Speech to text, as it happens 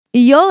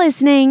You're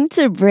listening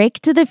to Brick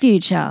to the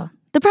Future,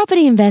 the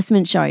property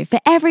investment show for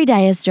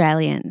everyday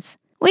Australians.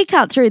 We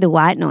cut through the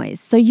white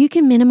noise so you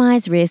can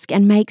minimise risk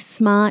and make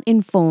smart,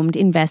 informed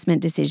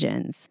investment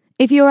decisions.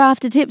 If you're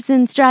after tips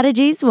and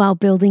strategies while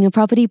building a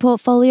property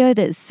portfolio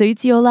that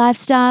suits your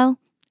lifestyle,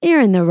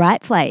 you're in the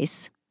right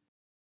place.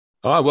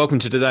 Hi, welcome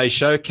to today's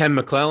show. Cam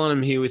McClellan.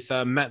 I'm here with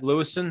Matt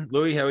Lewison.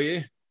 Louis, how are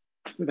you?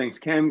 Thanks,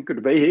 Cam. Good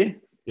to be here.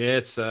 Yeah,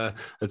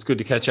 it's good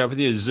to catch up with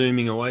you.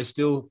 Zooming away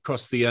still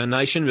across the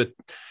nation, but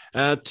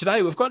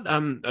today we've got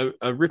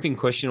a ripping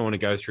question I want to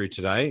go through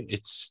today.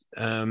 It's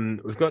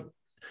we've got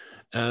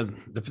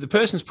the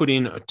person's put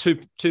in a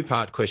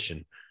two-part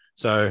question.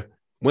 So,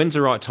 when's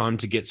the right time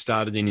to get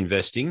started in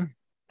investing?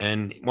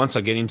 And once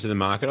I get into the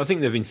market, I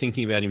think they've been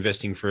thinking about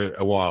investing for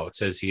a while. It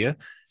says here.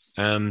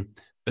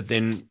 But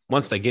then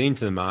once they get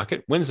into the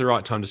market, when's the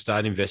right time to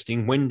start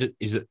investing? When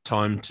is it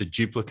time to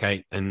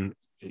duplicate and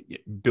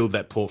build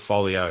that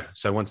portfolio?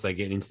 So once they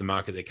get into the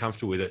market, they're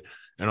comfortable with it.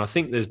 And I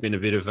think there's been a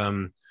bit of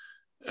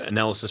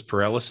analysis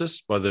paralysis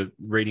by the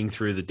reading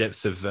through the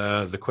depth of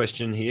the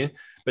question here.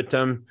 But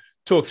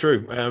talk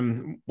through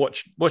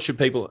what should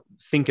people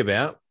think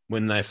about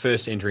when they're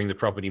first entering the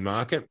property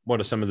market?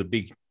 What are some of the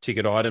big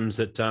ticket items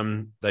that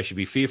they should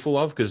be fearful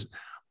of? Because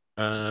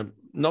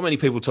not many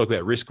people talk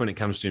about risk when it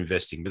comes to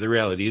investing, but the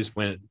reality is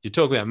when you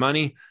talk about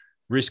money,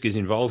 risk is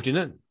involved in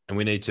it, and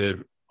we need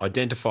to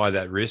identify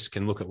that risk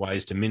and look at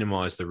ways to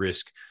minimize the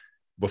risk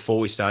before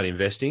we start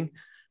investing.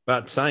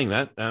 But saying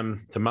that,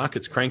 the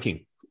market's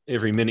cranking.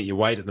 Every minute you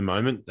wait at the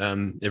moment,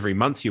 every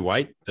month you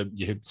wait,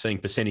 you're seeing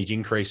percentage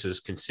increases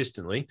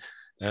consistently.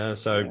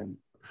 So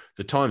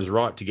the time's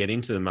right to get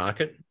into the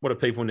market. What do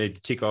people need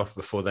to tick off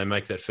before they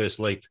make that first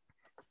leap?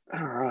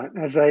 All right.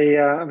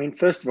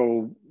 First of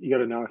all, you got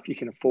to know if you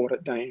can afford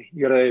it, don't you?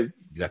 You got to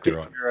get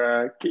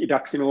your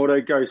ducks in order.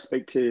 Go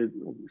speak to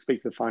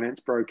the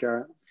finance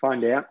broker.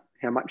 Find out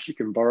how much you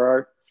can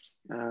borrow.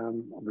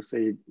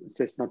 Obviously,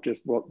 assess not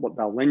just what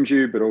they'll lend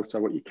you, but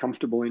also what you're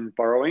comfortable in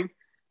borrowing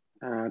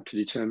to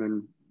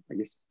determine,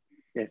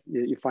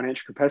 your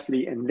financial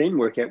capacity, and then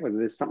work out whether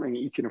there's something that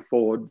you can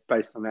afford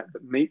based on that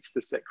meets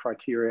the set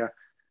criteria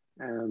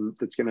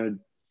that's going to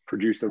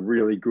produce a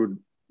really good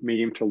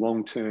medium to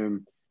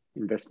long-term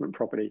investment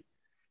property.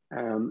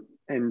 And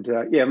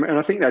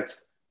I think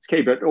that's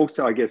key. But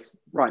also, I guess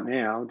right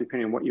now,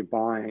 depending on what you're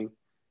buying,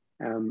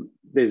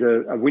 there's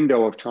a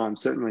window of time.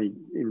 Certainly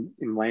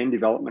in land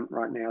development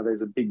right now,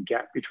 there's a big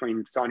gap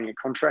between signing a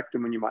contract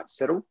and when you might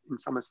settle in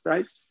some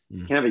estates.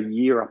 You can have a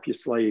year up your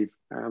sleeve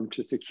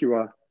to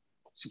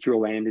secure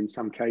land in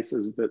some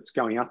cases that's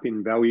going up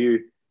in value,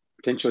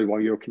 potentially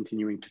while you're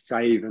continuing to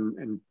save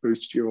and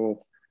boost your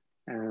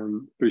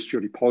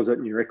deposit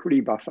and your equity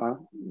buffer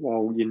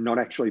while you're not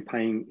actually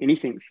paying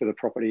anything for the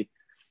property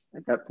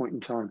at that point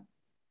in time.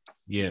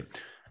 Yeah.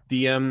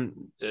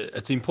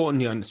 It's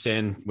important to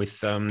understand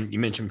with, you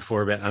mentioned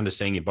before about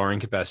understanding your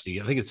borrowing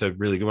capacity. I think it's a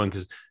really good one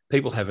because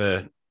people have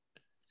a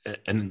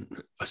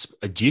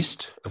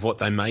gist of what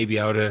they may be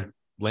able to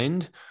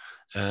lend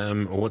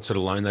or what sort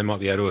of loan they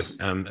might be able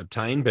to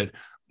obtain. But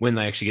when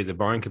they actually get the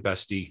borrowing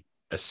capacity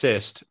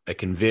assessed, it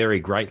can vary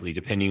greatly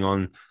depending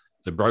on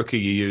the broker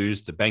you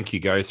use, the bank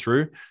you go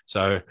through.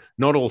 So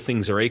not all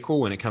things are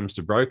equal when it comes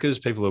to brokers.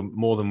 People are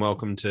more than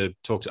welcome to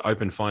talk to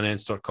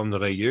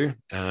openfinance.com.au,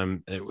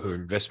 who are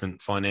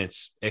investment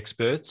finance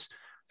experts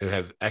who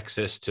have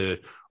access to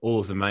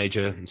all of the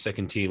major and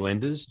second tier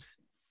lenders.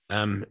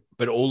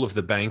 But all of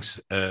the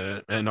banks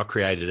are not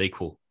created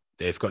equal.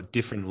 They've got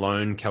different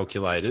loan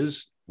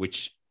calculators,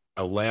 which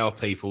allow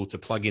people to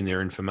plug in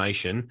their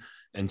information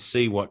and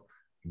see what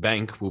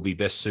bank will be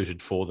best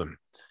suited for them.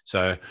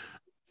 So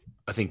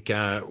I think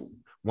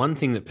one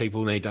thing that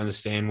people need to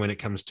understand when it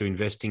comes to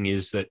investing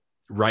is that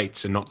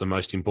rates are not the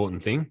most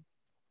important thing.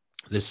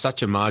 There's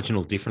such a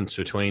marginal difference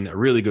between a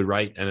really good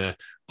rate and a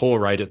poor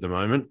rate at the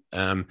moment.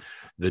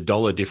 The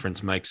dollar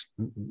difference makes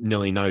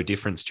nearly no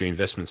difference to your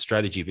investment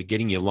strategy, but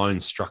getting your loan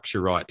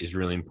structure right is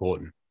really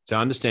important. So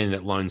understanding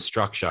that loan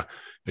structure,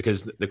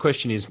 because the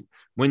question is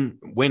when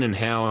and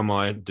how am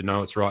I to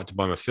know it's right to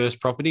buy my first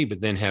property, but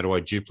then how do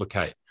I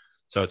duplicate?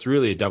 So it's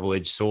really a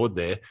double-edged sword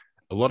there.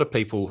 A lot of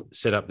people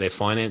set up their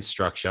finance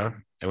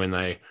structure and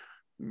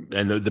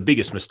the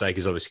biggest mistake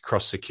is obviously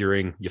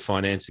cross-securing your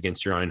finance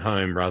against your own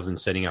home rather than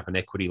setting up an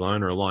equity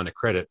loan or a line of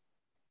credit.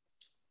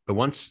 But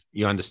once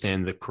you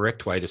understand the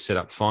correct way to set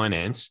up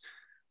finance,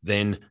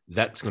 then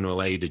that's going to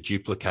allow you to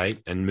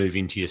duplicate and move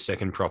into your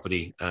second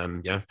property.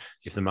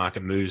 If the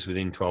market moves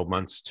within 12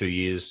 months, 2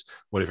 years,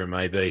 whatever it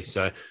may be.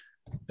 So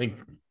I think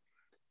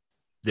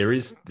there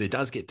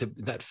does get to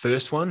that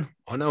first one.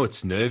 I know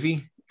it's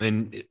nervy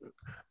and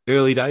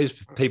early days,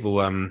 people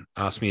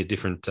ask me at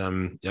different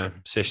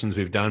sessions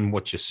we've done,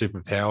 what's your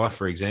superpower,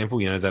 for example,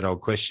 that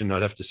old question.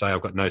 I'd have to say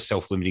I've got no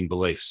self-limiting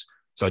beliefs.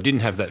 So I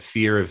didn't have that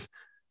fear of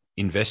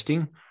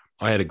investing.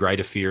 I had a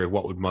greater fear of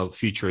what would my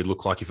future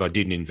look like if I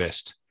didn't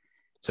invest.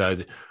 So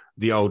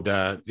the old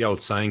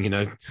saying,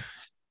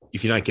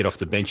 if you don't get off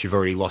the bench, you've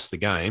already lost the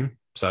game.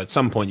 So at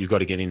some point, you've got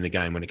to get in the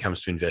game when it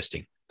comes to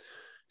investing.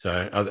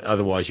 So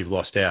otherwise, you've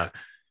lost out.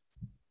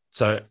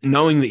 So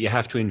knowing that you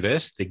have to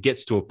invest, it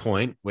gets to a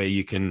point where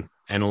you can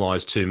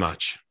analyze too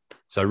much.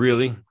 So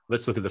really,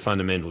 let's look at the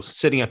fundamentals.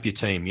 Setting up your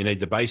team. You need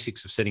the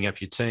basics of setting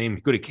up your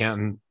team, good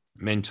accountant,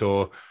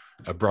 mentor,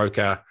 a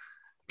broker,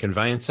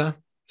 conveyancer.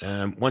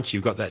 Once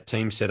you've got that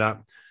team set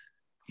up,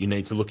 you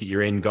need to look at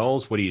your end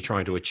goals. What are you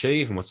trying to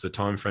achieve and what's the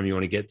time frame you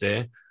want to get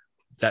there?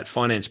 That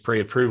finance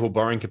pre-approval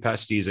borrowing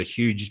capacity is a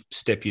huge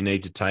step you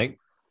need to take.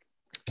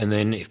 And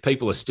then if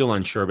people are still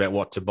unsure about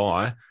what to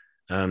buy,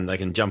 they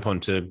can jump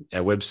onto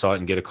our website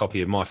and get a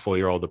copy of My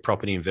 4-Year-Old, The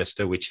Property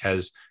Investor, which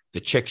has the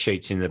check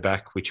sheets in the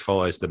back, which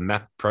follows the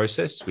MAP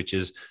process, which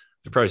is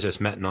the process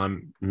Matt and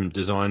I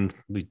designed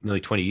nearly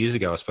 20 years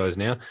ago, I suppose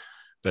now.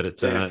 But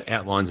it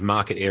outlines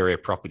market area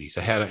property.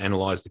 So how to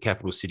analyze the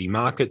capital city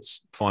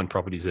markets, find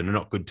properties that are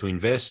not good to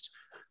invest,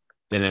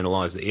 then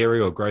analyze the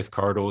area or growth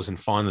corridors, and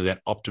finally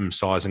that optimum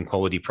size and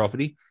quality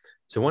property.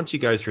 So once you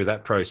go through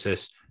that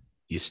process,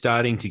 you're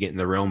starting to get in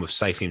the realm of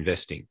safe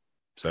investing.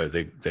 So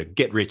they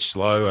get rich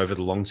slow over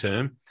the long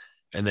term.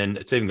 And then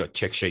it's even got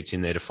check sheets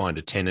in there to find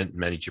a tenant,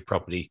 manage your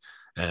property,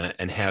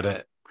 and how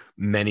to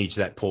manage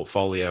that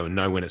portfolio and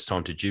know when it's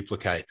time to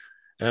duplicate.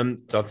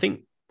 So I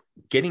think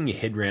getting your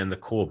head around the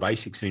core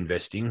basics of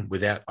investing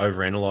without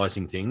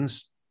overanalyzing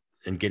things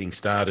and getting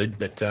started.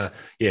 But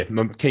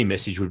my key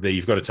message would be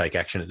you've got to take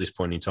action at this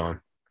point in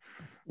time.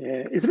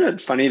 Yeah. Isn't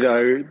it funny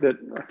though, that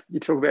you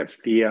talk about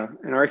fear?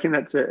 And I reckon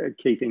that's a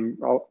key thing.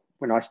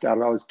 When I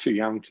started, I was too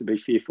young to be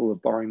fearful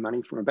of borrowing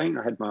money from a bank.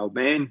 I had my old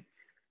man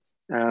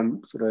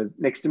sort of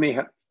next to me,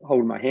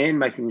 holding my hand,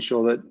 making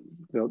sure that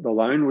the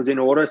loan was in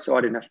order so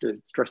I didn't have to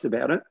stress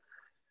about it.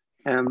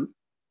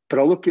 But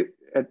I look at,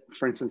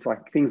 for instance,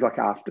 like things like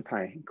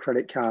Afterpay,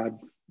 credit card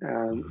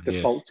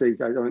defaults these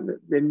days. I mean,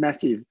 they're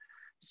massive.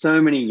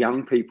 So many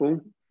young people,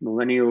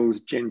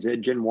 millennials, Gen Z,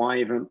 Gen Y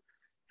even,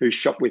 who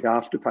shop with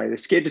Afterpay. They're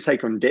scared to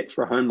take on debt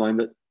for a home loan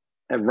that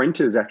a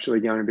renter is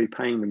actually going to be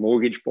paying the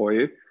mortgage for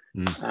you.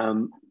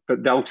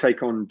 But they'll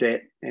take on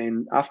debt,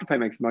 and Afterpay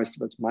makes most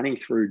of its money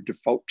through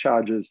default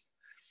charges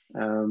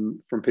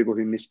from people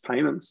who miss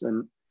payments.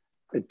 And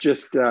it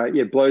just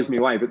blows me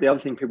away. But the other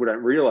thing people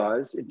don't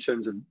realize in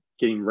terms of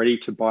getting ready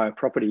to buy a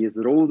property is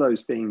that all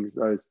those things,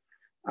 those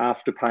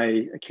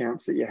Afterpay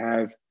accounts that you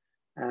have,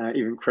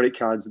 even credit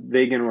cards,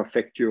 they're going to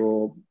affect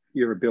your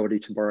ability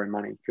to borrow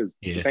money, because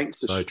the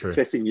bank's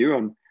assessing you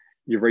on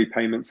your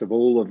repayments of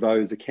all of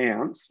those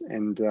accounts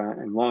and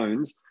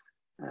loans.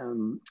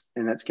 And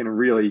that's going to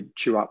really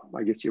chew up,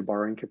 I guess, your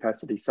borrowing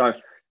capacity. So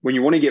when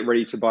you want to get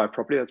ready to buy a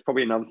property, that's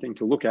probably another thing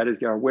to look at, is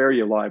go, where are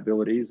your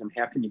liabilities and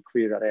how can you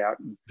clear that out?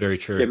 And very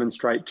true.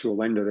 Demonstrate to a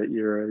lender that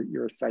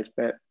you're a safe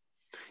bet.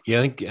 Yeah,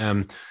 I think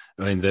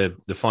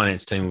the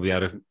finance team will be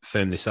able to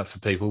firm this up for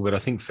people. But I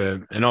think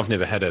and I've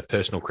never had a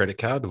personal credit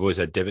card. I've always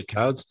had debit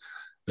cards.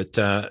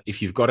 But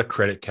if you've got a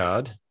credit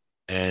card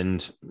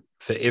and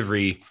for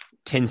every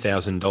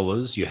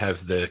 $10,000 you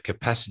have the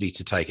capacity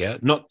to take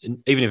out, not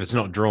even if it's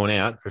not drawn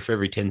out, but for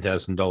every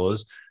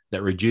 $10,000,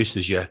 that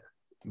reduces your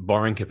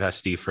borrowing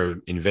capacity for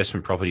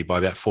investment property by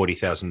about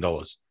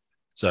 $40,000.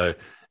 So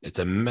it's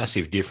a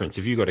massive difference.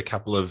 If you've got a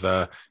couple of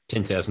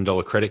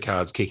 $10,000 credit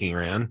cards kicking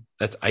around,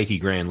 that's 80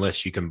 grand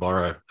less you can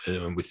borrow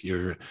with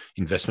your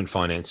investment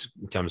finance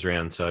comes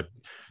around. So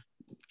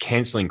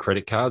cancelling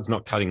credit cards,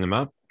 not cutting them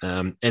up.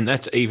 And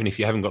that's even if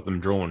you haven't got them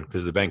drawn,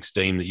 because the banks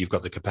deem that you've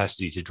got the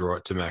capacity to draw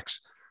it to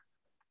max.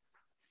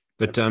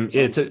 But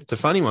it's a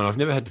funny one. I've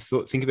never had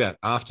to think about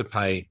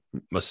Afterpay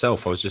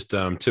myself. I was just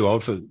too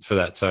old for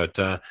that. So,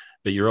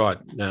 but you're right.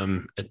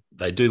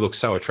 They do look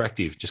so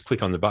attractive. Just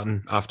click on the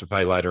button,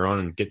 Afterpay later on,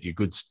 and get your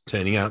goods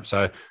turning up.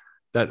 So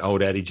that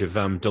old adage of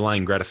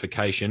delaying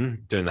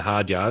gratification, doing the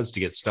hard yards to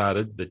get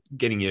started, that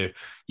getting your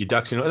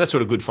ducks in. That's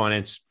what a good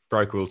finance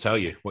broker will tell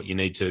you, what you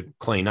need to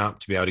clean up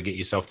to be able to get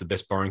yourself the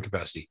best borrowing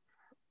capacity.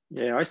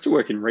 Yeah, I used to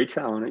work in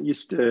retail, and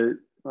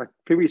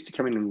people used to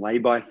come in and lay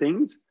by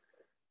things.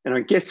 And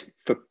I guess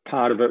for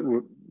part of it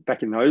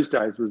back in those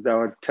days was they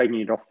were taking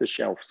it off the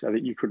shelf so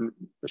that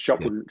the shop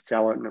wouldn't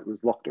sell it and it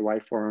was locked away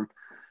for them.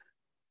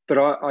 But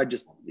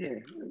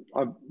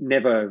I've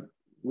never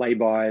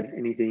lay-byed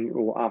anything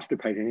or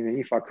afterpaid anything.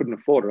 If I couldn't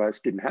afford it, I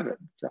just didn't have it.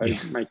 So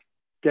it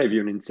gave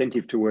you an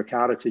incentive to work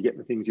harder to get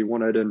the things you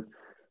wanted and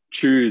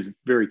choose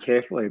very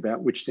carefully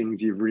about which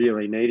things you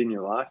really need in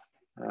your life,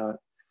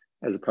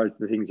 as opposed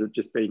to the things that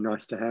just be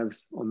nice to have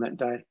on that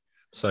day.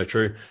 So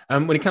true.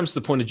 When it comes to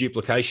the point of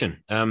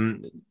duplication,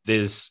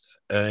 there's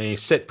a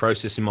set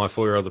process in My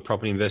 4-Year-Old, The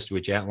Property Investor,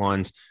 which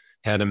outlines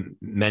how to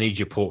manage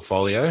your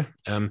portfolio.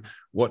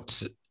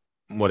 What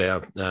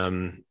our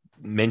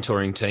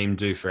mentoring team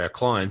do for our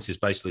clients is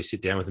basically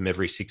sit down with them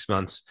every 6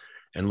 months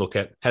and look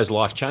at, has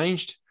life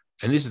changed?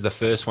 And this is the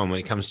first one when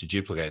it comes to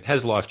duplicate.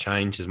 Has life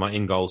changed? Has my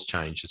end goals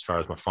changed as far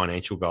as my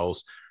financial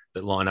goals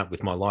that line up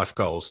with my life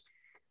goals?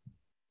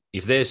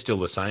 If they're still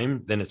the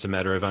same, then it's a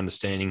matter of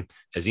understanding,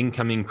 has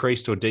income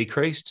increased or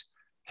decreased?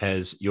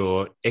 Has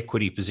your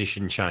equity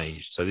position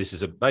changed? So this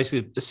is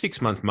basically the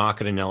 6-month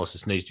market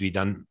analysis needs to be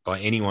done by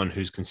anyone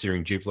who's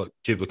considering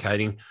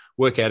duplicating.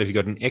 Work out if you've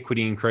got an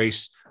equity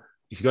increase,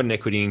 if you've got an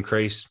equity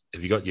increase,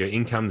 have you got your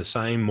income the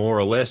same, more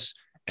or less,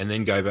 and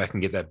then go back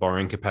and get that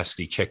borrowing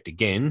capacity checked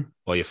again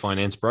by your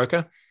finance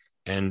broker,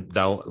 and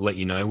they'll let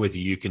you know whether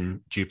you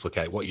can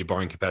duplicate what your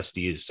borrowing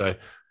capacity is. So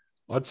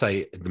I'd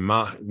say at the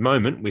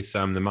moment, with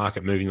the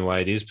market moving the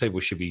way it is, people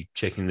should be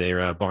checking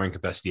their borrowing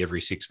capacity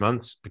every 6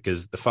 months,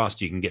 because the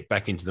faster you can get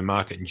back into the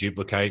market and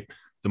duplicate,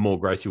 the more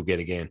growth you'll get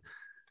again.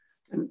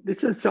 And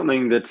this is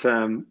something that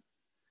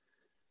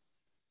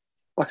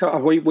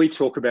we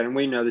talk about, and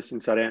we know this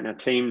inside out, and our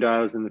team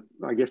does, and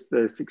I guess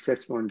the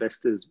successful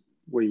investors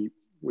we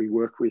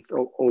work with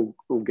all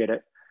get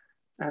it.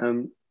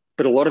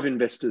 But a lot of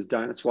investors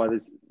don't. That's why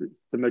there's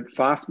the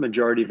vast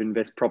majority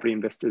of property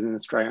investors in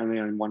Australia only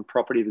own one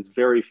property. There's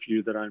very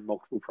few that own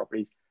multiple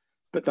properties.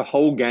 But the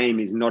whole game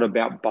is not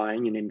about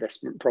buying an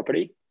investment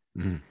property.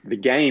 The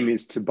game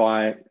is to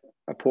buy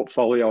a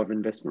portfolio of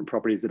investment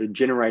properties that are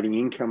generating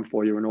income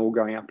for you and all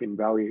going up in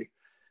value.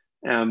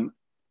 And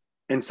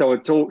so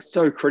it's all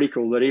so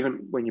critical that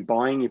even when you're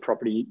buying your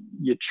property,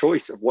 your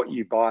choice of what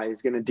you buy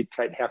is going to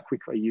dictate how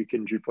quickly you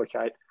can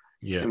duplicate.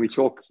 Yeah. And we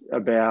talk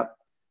about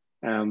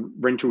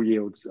rental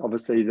yields.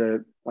 Obviously,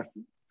 the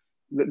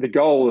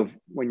goal of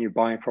when you're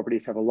buying a property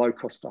is have a low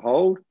cost to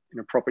hold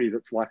and a property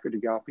that's likely to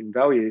go up in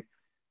value.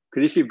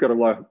 Because if you've got a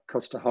low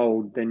cost to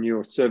hold, then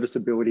your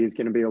serviceability is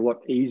going to be a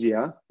lot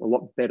easier, a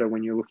lot better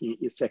when you're looking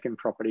at your second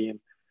property and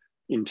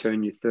in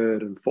turn your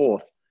third and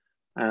fourth.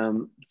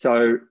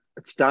 So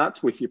it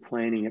starts with your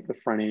planning at the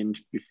front end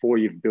before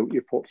you've built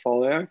your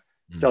portfolio.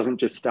 It doesn't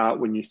just start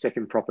when your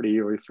second property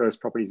or your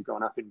first property has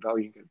gone up in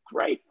value. You go,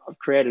 great, I've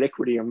created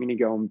equity. I'm going to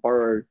go and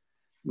borrow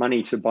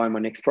money to buy my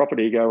next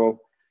property. You go, well,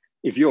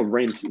 if your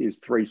rent is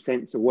 3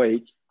 cents a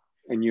week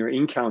and your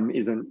income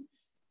isn't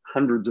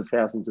hundreds of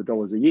thousands of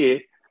dollars a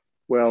year,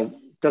 well,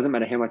 it doesn't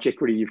matter how much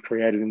equity you've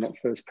created in that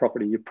first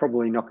property. You're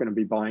probably not going to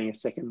be buying a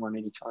second one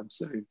anytime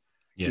soon.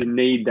 Yeah. You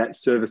need that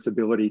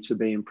serviceability to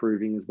be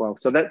improving as well.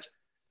 So that's,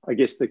 I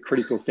guess, the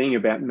critical thing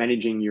about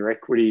managing your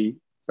equity,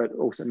 but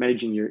also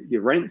managing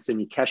your rents and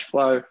your cash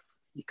flow,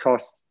 your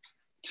costs,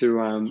 to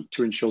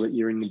ensure that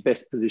you're in the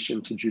best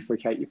position to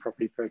duplicate your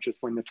property purchase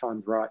when the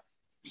time's right.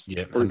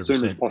 Yeah, 100%. Or as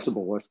soon as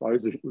possible, I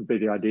suppose, it would be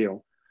the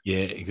ideal. Yeah,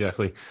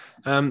 exactly.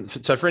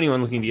 So for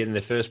anyone looking to get in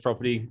their first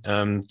property,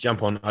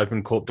 jump on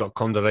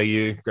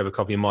opencorp.com.au, grab a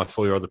copy of My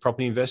For Your Other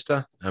Property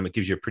Investor. It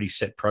gives you a pretty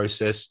set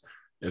process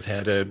of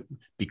how to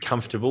be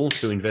comfortable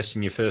to invest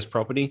in your first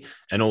property,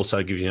 and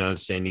also gives you an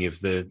understanding of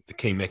the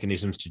key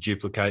mechanisms to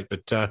duplicate.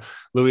 But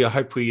Louis, I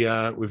hope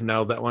we've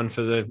nailed that one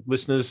for the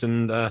listeners,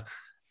 and go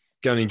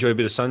and enjoy a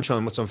bit of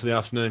sunshine. What's on for the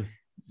afternoon?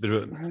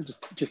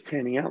 Just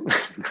turning up,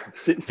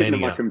 sitting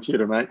on my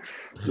computer, mate.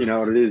 You know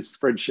what it is,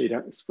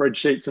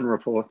 spreadsheets and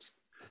reports.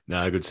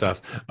 No, good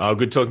stuff. Oh,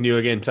 good talking to you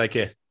again. Take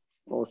care.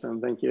 Awesome.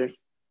 Thank you.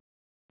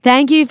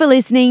 Thank you for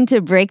listening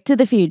to Brick to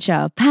the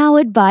Future,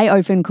 powered by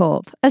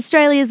OpenCorp,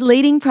 Australia's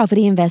leading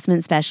property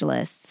investment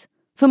specialists.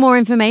 For more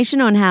information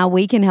on how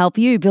we can help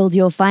you build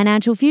your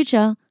financial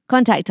future,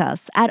 contact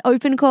us at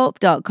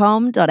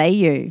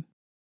opencorp.com.au.